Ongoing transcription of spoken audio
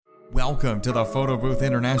Welcome to the Photo Booth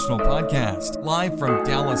International podcast, live from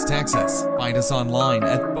Dallas, Texas. Find us online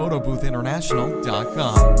at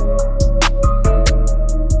photoboothinterntional.com.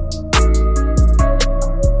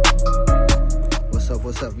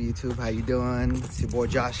 What's up, YouTube? How you doing? It's your boy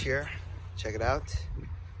Josh here. Check it out.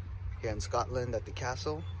 Here in Scotland at the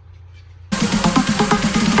castle.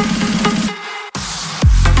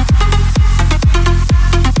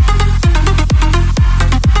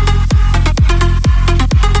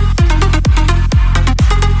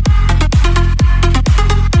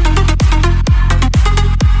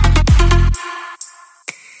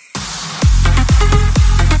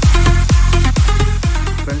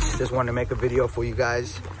 Just want to make a video for you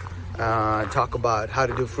guys, talk about how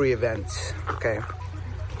to do free events. Okay,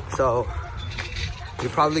 so you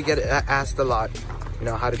probably get asked a lot,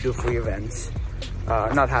 how to do free events.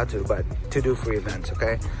 Not how to, but to do free events.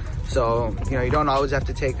 Okay, so you don't always have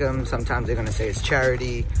to take them. Sometimes they're gonna say it's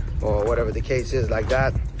charity or whatever the case is like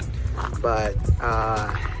that, but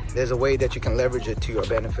there's a way that you can leverage it to your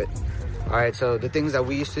benefit. All right, so the things that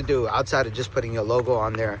we used to do outside of just putting your logo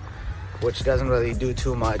on there, which doesn't really do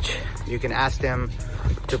too much, you can ask them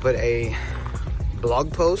to put a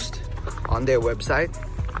blog post on their website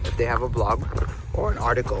if they have a blog, or an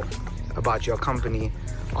article about your company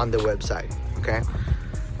on the website. Okay,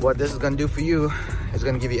 what this is going to do for you is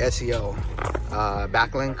going to give you SEO,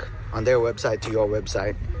 backlink on their website to your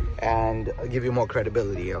website, and give you more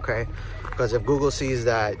credibility. Okay, because if Google sees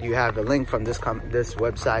that you have a link from this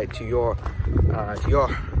website to your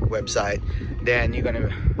website, then you're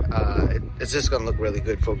gonna it's just gonna look really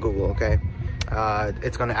good for Google. Okay,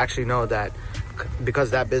 it's gonna actually know that because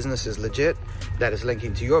that business is legit, that is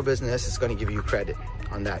linking to your business, it's gonna give you credit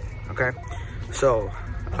on that. Okay, so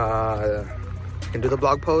you can do the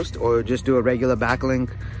blog post or just do a regular backlink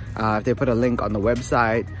if they put a link on the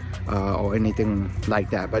website or anything like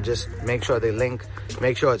that, but just make sure they link,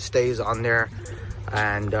 make sure it stays on there,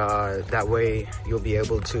 and that way you'll be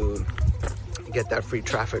able to get that free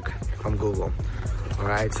traffic from Google. All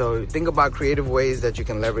right, so think about creative ways that you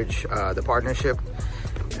can leverage the partnership.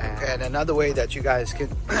 And another way that you guys can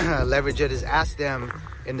leverage it is ask them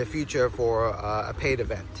in the future for a paid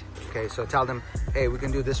event. Okay, so tell them, hey, we can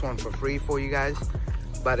do this one for free for you guys,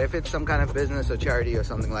 but if it's some kind of business or charity or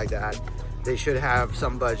something like that, they should have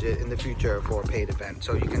some budget in the future for a paid event.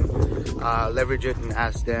 So you can leverage it and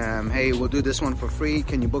ask them, hey, we'll do this one for free.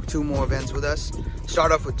 Can you book 2 more events with us?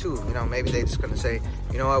 Start off with 2. Maybe they're just gonna say,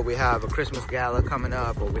 you know what, we have a Christmas gala coming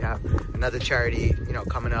up, or we have another charity,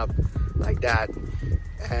 coming up like that.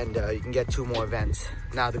 And you can get 2 more events.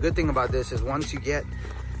 Now, the good thing about this is once you get,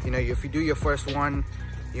 if you do your first one,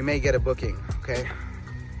 you may get a booking. Okay,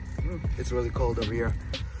 it's really cold over here.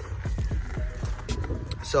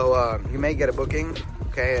 So you may get a booking,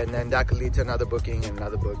 okay, and then that could lead to another booking and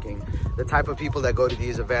another booking. The type of people that go to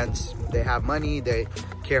these events, they have money, they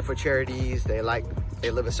care for charities, they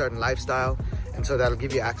live a certain lifestyle, and so that'll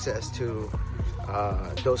give you access to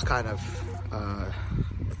those kind of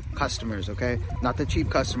customers. Okay, not the cheap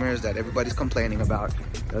customers that everybody's complaining about.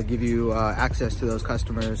 They'll give you access to those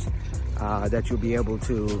customers that you'll be able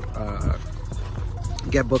to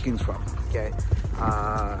get bookings from. Okay.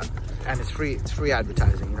 And it's free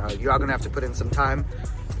advertising. You are gonna have to put in some time,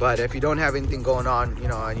 but if you don't have anything going on,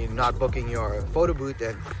 and you're not booking your photo booth,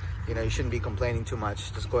 then you shouldn't be complaining too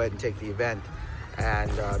much. Just go ahead and take the event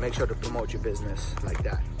and make sure to promote your business like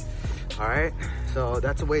that. All right, so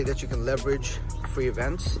that's a way that you can leverage free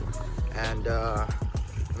events. And I'm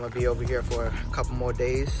gonna be over here for a couple more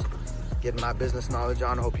days getting my business knowledge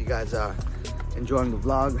on. I hope you guys are enjoying the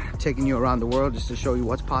vlog, taking you around the world just to show you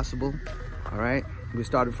what's possible. All right, we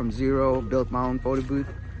started from zero, built my own photo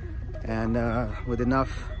booth, and with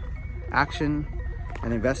enough action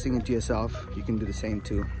and investing into yourself, you can do the same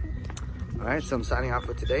too. All right, so I'm signing out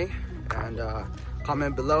for today, and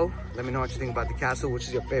comment below. Let me know what you think about the castle, which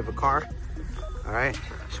is your favorite car. All right,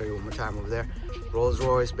 I'll show you one more time over there.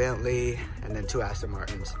 Rolls-Royce, Bentley, and then 2 Aston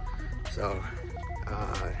Martins. So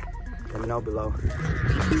let me know below.